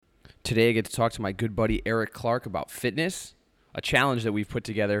Today I get to talk to my good buddy Eric Clark about fitness, a challenge that we've put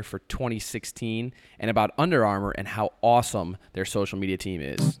together for 2016, and about Under Armour and how awesome their social media team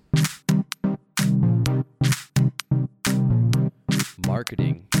is.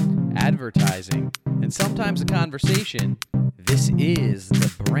 Marketing, advertising, and sometimes a conversation. This is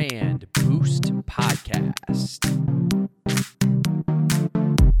the Brand Boost Podcast.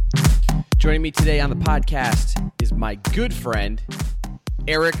 Joining me today on the podcast is my good friend,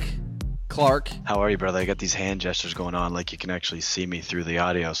 Eric Clark. How are you, brother? I got these hand gestures going on like you can actually see me through the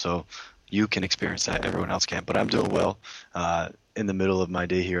audio, so you can experience that. Everyone else can't, but I'm doing well in the middle of my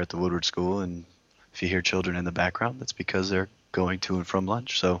day here at the Woodward School, and if you hear children in the background, that's because they're going to and from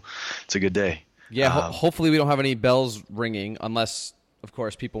lunch, so it's a good day. Yeah, hopefully we don't have any bells ringing, unless, of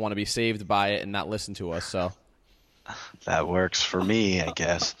course, people want to be saved by it and not listen to us, so... That works for me, I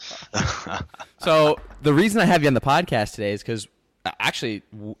guess. So the reason I have you on the podcast today is because actually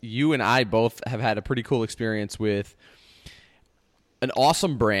you and I both have had a pretty cool experience with an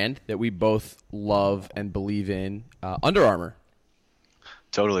awesome brand that we both love and believe in, Under Armour.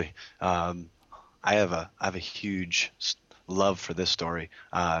 Totally. I have a huge love for this story.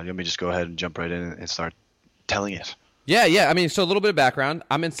 Let me just go ahead and jump right in and start telling it. Yeah. I mean, so a little bit of background.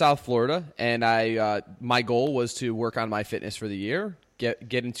 I'm in South Florida, and my goal was to work on my fitness for the year, get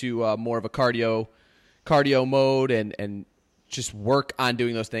into more of a cardio mode, and just work on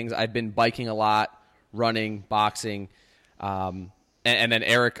doing those things. I've been biking a lot, running, boxing, and then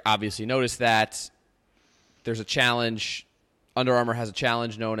Eric obviously noticed that there's a challenge. Under Armour has a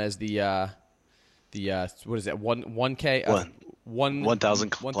challenge known as the what is it? 1K?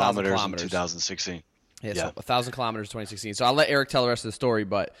 1,000 kilometers in 2016. Yeah, so 1,000 kilometers in 2016. So I'll let Eric tell the rest of the story,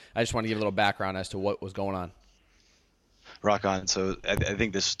 but I just want to give a little background as to what was going on. Rock on. So I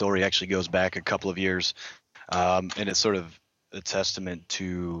think this story actually goes back a couple of years, and it's sort of a testament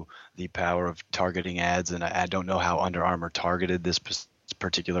to the power of targeting ads. And I don't know how Under Armour targeted this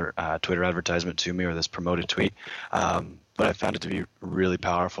particular Twitter advertisement to me, or this promoted tweet, but I found it to be really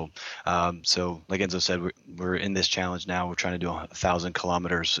powerful. So like Enzo said, we're in this challenge now. We're trying to do 1,000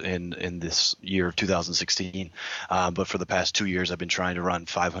 kilometers in this year of 2016. But for the past 2 years, I've been trying to run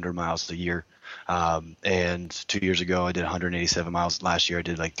 500 miles a year. And 2 years ago, I did 187 miles. Last year, I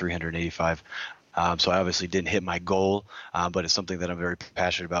did like 385. So I obviously didn't hit my goal, but it's something that I'm very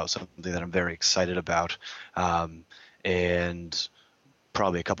passionate about, something that I'm very excited about. And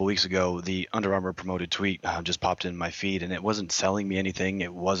probably a couple weeks ago, the Under Armour promoted tweet just popped in my feed, and it wasn't selling me anything.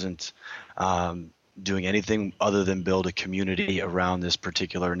 It wasn't doing anything other than build a community around this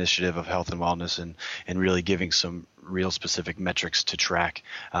particular initiative of health and wellness, and really giving some real specific metrics to track.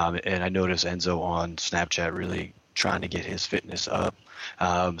 And I noticed Enzo on Snapchat really trying to get his fitness up.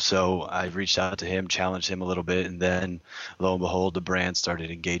 So I reached out to him, challenged him a little bit, and then lo and behold, the brand started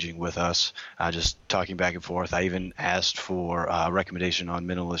engaging with us, just talking back and forth. I even asked for a recommendation on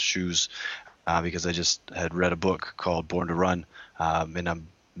minimalist shoes because I just had read a book called Born to Run, and I'm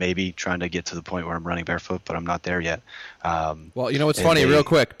maybe trying to get to the point where I'm running barefoot, but I'm not there yet. Well, you know what's funny, real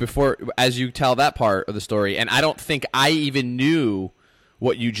quick, as you tell that part of the story, and I don't think I even knew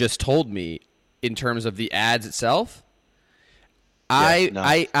what you just told me in terms of the ads itself. So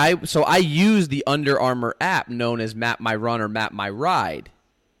I use the Under Armour app known as Map My Run or Map My Ride,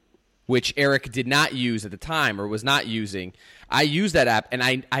 which Eric did not use at the time or was not using. I used that app, and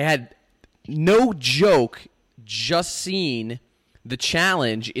I had no joke just seen the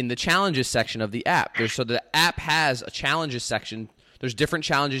challenge in the challenges section of the app. So the app has a challenges section. There's different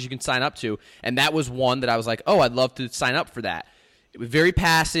challenges you can sign up to, and that was one that I was like, oh, I'd love to sign up for that. It was very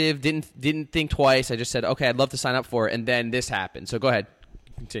passive, didn't think twice. I just said, okay, I'd love to sign up for it, and then this happened. So go ahead,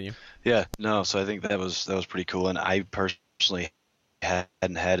 continue. Yeah, no, so I think that was pretty cool, and I personally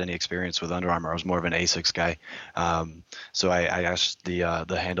hadn't had any experience with Under Armour. I was more of an ASICS guy. So I asked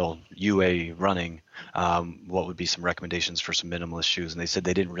the handle UA Running what would be some recommendations for some minimalist shoes, and they said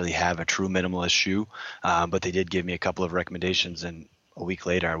they didn't really have a true minimalist shoe, but they did give me a couple of recommendations, and a week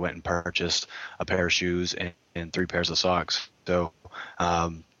later I went and purchased a pair of shoes and 3 pairs of socks. So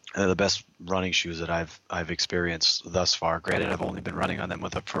the best running shoes that I've experienced thus far. Granted, I've only been running on them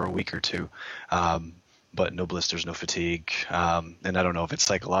for a week or two, but no blisters, no fatigue, and I don't know if it's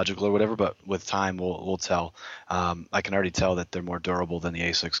psychological or whatever. But with time, we'll tell. I can already tell that they're more durable than the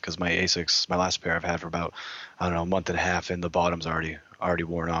ASICS, because my ASICS, my last pair, I've had for about a month and a half, and the bottom's already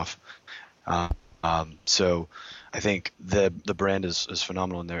worn off. So I think the brand is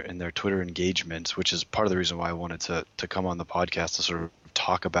phenomenal in their Twitter engagement, which is part of the reason why I wanted to come on the podcast to sort of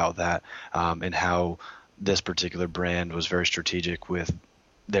talk about that, and how this particular brand was very strategic with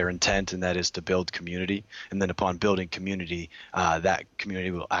their intent, and that is to build community. And then upon building community, that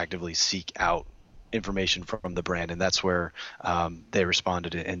community will actively seek out information from the brand, and that's where they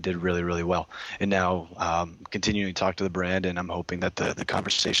responded and did really, really well. And now continuing to talk to the brand, and I'm hoping that the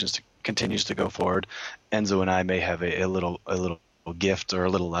conversations continues to go forward. Enzo and I may have a little gift or a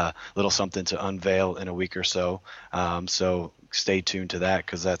little something to unveil in a week or so. So stay tuned to that,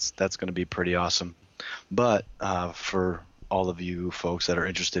 because that's going to be pretty awesome. But for all of you folks that are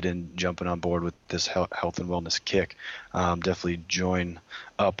interested in jumping on board with this health and wellness kick, definitely join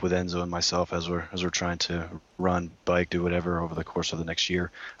up with Enzo and myself as we're trying to run, bike, do whatever over the course of the next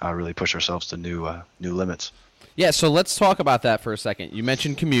year. Really push ourselves to new limits. Yeah, so let's talk about that for a second. You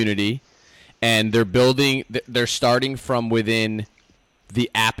mentioned community, and they're starting from within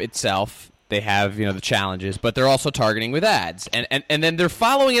the app itself. They have, the challenges, but they're also targeting with ads. And then they're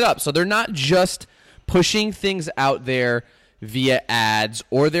following it up. So they're not just pushing things out there via ads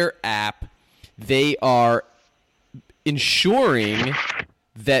or their app. They are ensuring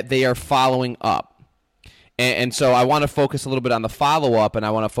that they are following up. And so I want to focus a little bit on the follow-up, and I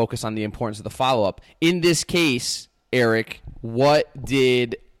want to focus on the importance of the follow-up. In this case, Eric, what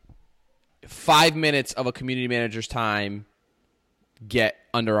did 5 minutes of a community manager's time get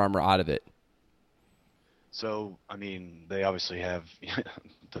Under Armour out of it? So, I mean, they obviously have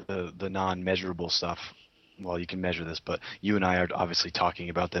the non-measurable stuff. Well, you can measure this, but you and I are obviously talking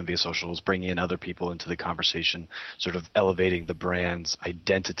about them via socials, bringing in other people into the conversation, sort of elevating the brand's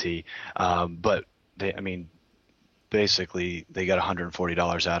identity. But basically they got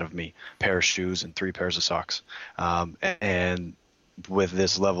 $140 out of me, pair of shoes and 3 pairs of socks. And with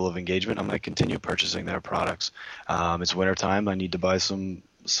this level of engagement, I'm going to continue purchasing their products. It's wintertime. I need to buy some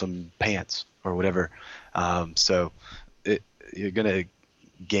pants or whatever. So you're going to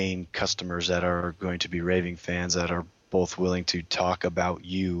gain customers that are going to be raving fans that are both willing to talk about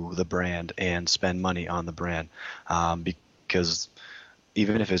you, the brand, and spend money on the brand. Because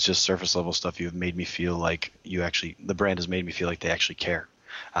even if it's just surface level stuff, you've made me feel like the brand has made me feel like they actually care.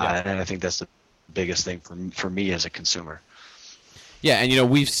 And I think that's the biggest thing for me as a consumer. Yeah, and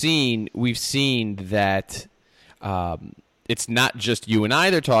we've seen that it's not just you and I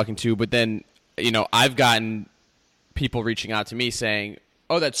they're talking to, but then I've gotten people reaching out to me saying,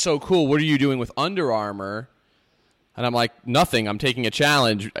 "Oh, that's so cool. What are you doing with Under Armour?" And I'm like, "Nothing. I'm taking a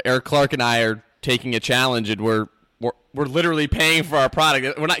challenge. Eric Clark and I are taking a challenge, and we're literally paying for our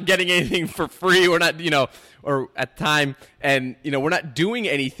product. We're not getting anything for free. We're not, or at the time, and we're not doing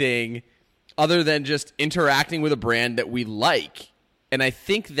anything other than just interacting with a brand that we like." And I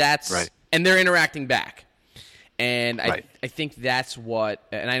think that's right. And they're interacting back. And right. I think that's what,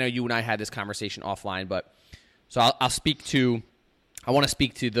 and I know you and I had this conversation offline, but so I want to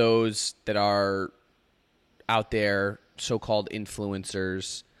speak to those that are out there, so-called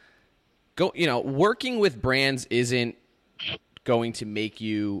influencers. Working with brands isn't going to make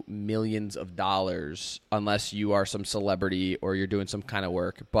you millions of dollars unless you are some celebrity or you're doing some kind of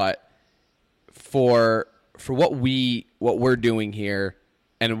work. But for what we're doing here,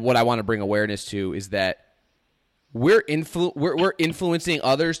 and what I want to bring awareness to, is that we're influencing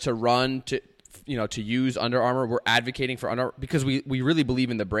others to run to use Under Armour. We're advocating for Under Armour because we really believe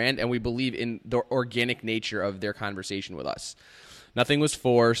in the brand, and we believe in the organic nature of their conversation with us. Nothing was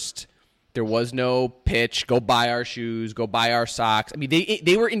forced. There was no pitch. Go buy our shoes. Go buy our socks. I mean,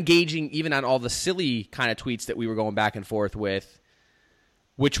 they were engaging even on all the silly kind of tweets that we were going back and forth with,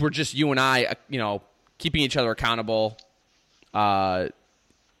 which were just you and I, keeping each other accountable.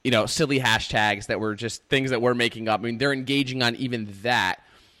 Silly hashtags that were just things that we're making up. I mean, they're engaging on even that,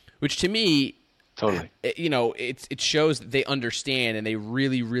 which to me, totally, it shows that they understand and they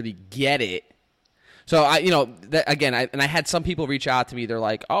really, really get it. So I had some people reach out to me. They're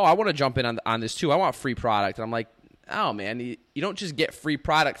like, "Oh, I want to jump in on this too. I want free product." And I'm like, "Oh man, you don't just get free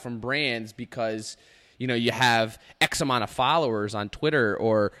product from brands because you have X amount of followers on Twitter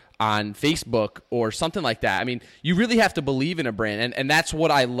or on Facebook or something like that. I mean, you really have to believe in a brand, and that's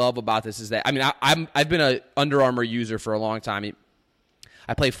what I love about this. Is that I've been a Under Armour user for a long time.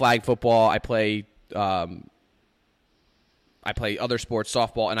 I play flag football. I play other sports,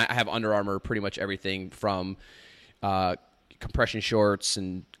 softball, and I have Under Armour pretty much everything from compression shorts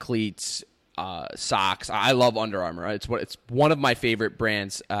and cleats, socks. I love Under Armour. It's one of my favorite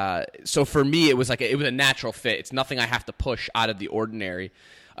brands. So for me, it was a natural fit. It's nothing I have to push out of the ordinary.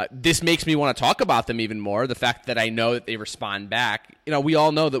 This makes me want to talk about them even more. The fact that I know that they respond back. We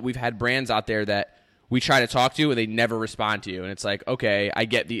all know that we've had brands out there that we try to talk to and they never respond to you. And it's like, okay, I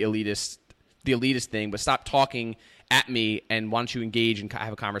get the elitist thing, but stop talking at me and why don't you engage and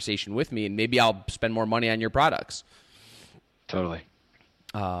have a conversation with me, and maybe I'll spend more money on your products. Totally.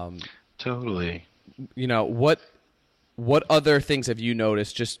 Totally. What other things have you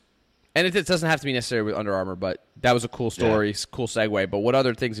noticed? And it doesn't have to be necessarily with Under Armour, but that was a cool story, cool segue. But what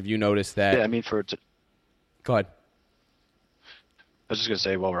other things have you noticed that? Yeah, I mean, Go ahead. I was just gonna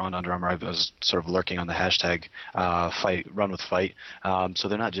say, while we're on Under Armour, I was sort of lurking on the hashtag fight, run with fight. So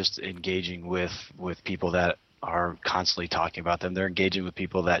they're not just engaging with people that are constantly talking about them. They're engaging with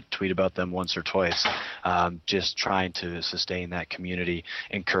people that tweet about them once or twice, just trying to sustain that community,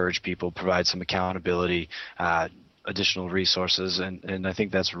 encourage people, provide some accountability, additional resources, and I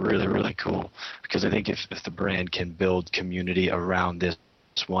think that's really, really cool, because I think if the brand can build community around this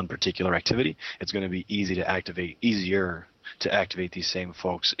one particular activity, it's going to be easier to activate these same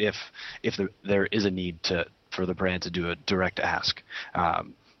folks if there is a need for the brand to do a direct ask,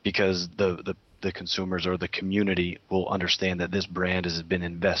 because the consumers or the community will understand that this brand has been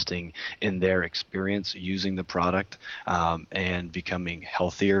investing in their experience using the product, and becoming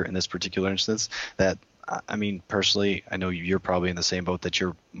healthier in this particular instance. That, I mean, personally, I know you're probably in the same boat, that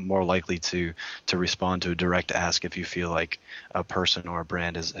you're more likely to respond to a direct ask if you feel like a person or a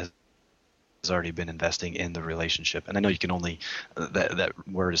brand has already been investing in the relationship. And I know you can only, that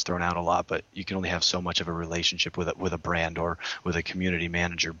word is thrown out a lot, but you can only have so much of a relationship with a brand or with a community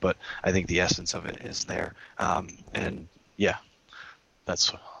manager. But I think the essence of it is there. And yeah,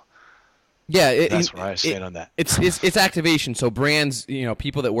 that's where I stand on that. It's activation. So brands,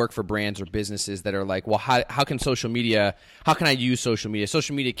 people that work for brands or businesses that are like, well, how can I use social media?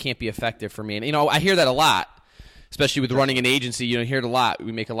 Social media can't be effective for me. And, I hear that a lot. Especially with running an agency, you hear it a lot.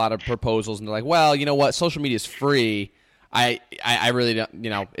 We make a lot of proposals, and they're like, well, you know what? Social media is free. I really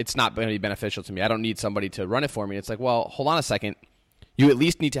don't, it's not going to be beneficial to me. I don't need somebody to run it for me. It's like, well, hold on a second. You at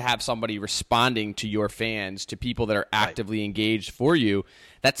least need to have somebody responding to your fans, to people that are actively engaged for you.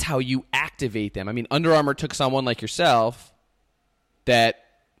 That's how you activate them. I mean, Under Armour took someone like yourself that,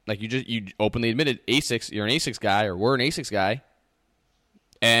 like you openly admitted, you're an ASICS guy, or were an ASICS guy,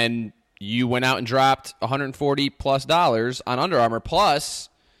 and you went out and dropped $140+ on Under Armour. Plus,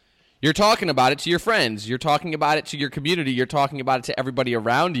 you're talking about it to your friends. You're talking about it to your community. You're talking about it to everybody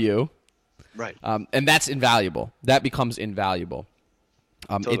around you. Right. And that's invaluable. That becomes invaluable.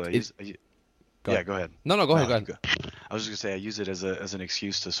 Totally. Go ahead. No, go ahead. I was just going to say, I use it as an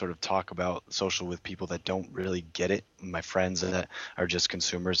excuse to sort of talk about social with people that don't really get it. My friends that are just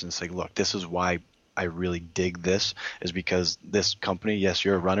consumers, and say, look, this is why I really dig this, is because this company, yes,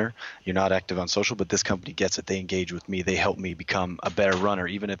 you're a runner, you're not active on social, but this company gets it. They engage with me. They help me become a better runner,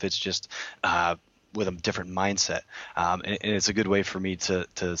 even if it's just with a different mindset. And it's a good way for me to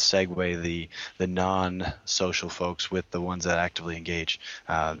segue the non-social folks with the ones that actively engage.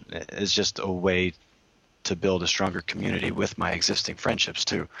 It's just a way to build a stronger community with my existing friendships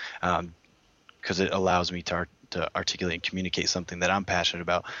too, because it allows me to articulate and communicate something that I'm passionate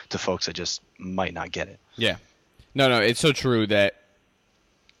about to folks that just might not get it. Yeah. No, it's so true that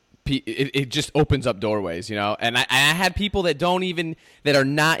it just opens up doorways, and I had people that are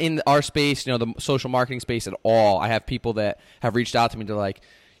not in our space, the social marketing space at all. I have people that have reached out to me. They're like,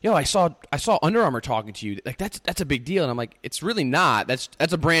 yo, I saw Under Armour talking to you. Like, that's a big deal. And I'm like, it's really not. That's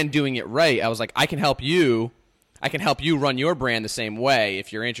a brand doing it right. I was like, I can help you run your brand the same way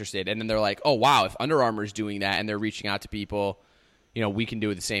if you're interested. And then they're like, oh, wow, if Under Armour is doing that and they're reaching out to people, we can do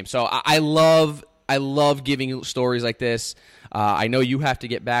it the same. So I love giving stories like this. I know you have to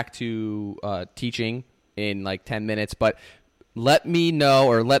get back to teaching in like 10 minutes, but let me know,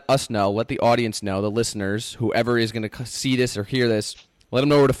 or let us know, let the audience know, the listeners, whoever is going to see this or hear this, let them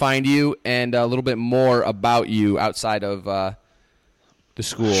know where to find you and a little bit more about you outside of the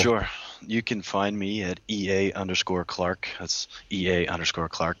school. Sure. You can find me at EA_Clark. That's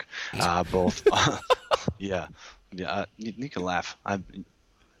EA_Clark. Both. Yeah. You can laugh. I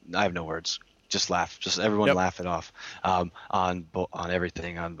have no words. Just laugh. Just everyone laugh it off. On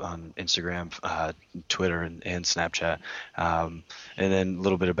everything, on Instagram, Twitter, and Snapchat. And then a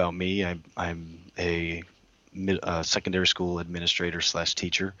little bit about me. I'm a secondary school administrator /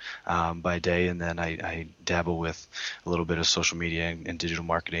 teacher by day, and then I dabble with a little bit of social media and digital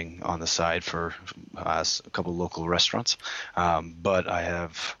marketing on the side for a couple of local restaurants. But I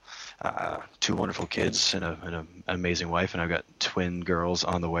have 2 wonderful kids and an amazing wife, and I've got twin girls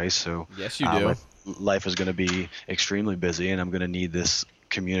on the way. So yes, you do. Life is going to be extremely busy, and I'm going to need this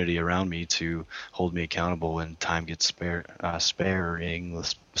community around me to hold me accountable when time gets sparse.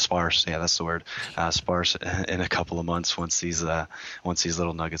 Yeah, that's the word. Sparse in a couple of months once these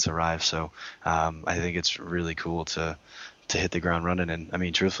little nuggets arrive. So I think it's really cool to hit the ground running. And I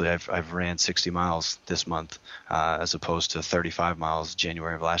mean, truthfully, I've ran 60 miles this month as opposed to 35 miles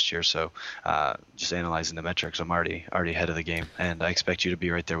January of last year. So just analyzing the metrics, I'm already ahead of the game, and I expect you to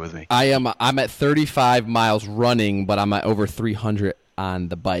be right there with me. I'm at 35 miles running, but I'm at over 300 on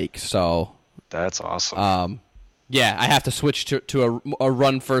the bike. So that's awesome. Yeah, I have to switch to a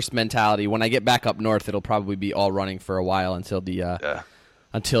run first mentality. When I get back up north, it'll probably be all running for a while until the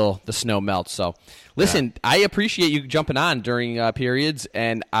snow melts. So, listen, I appreciate you jumping on during periods,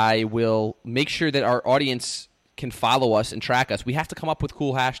 and I will make sure that our audience can follow us and track us. We have to come up with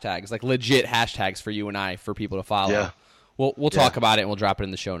cool hashtags, like legit hashtags for you and I, for people to follow. Yeah. We'll talk about it and we'll drop it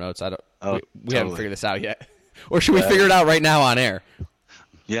in the show notes. We haven't figured this out yet, or should we Yeah. figure it out right now on air?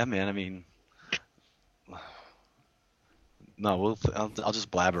 Yeah, man. I mean, no, I'll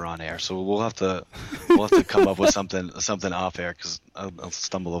just blabber on air. So we'll have to come up with something off air, because I'll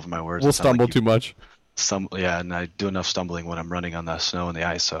stumble over my words. We'll stumble too much. And I do enough stumbling when I'm running on the snow and the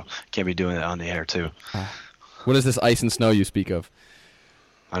ice, so can't be doing it on the air too. What is this ice and snow you speak of?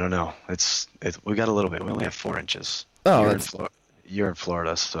 I don't know. We got a little bit. We only have 4 inches. Oh, you're in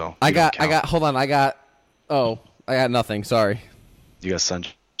Florida, so I got nothing. Sorry. You got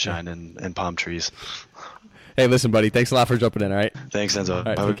sunshine and palm trees. Hey, listen, buddy. Thanks a lot for jumping in. All right. Thanks, Enzo. All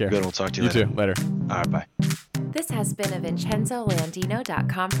right, Have take a care. good. We'll talk to you later. later. You too. Later. All right, bye. This has been a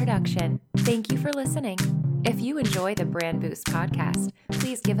VincenzoLandino.com production. Thank you for listening. If you enjoy the Brand Boost podcast,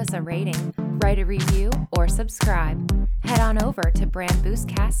 please give us a rating, write a review, or subscribe. Head on over to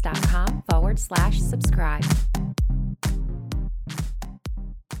brandboostcast.com/subscribe.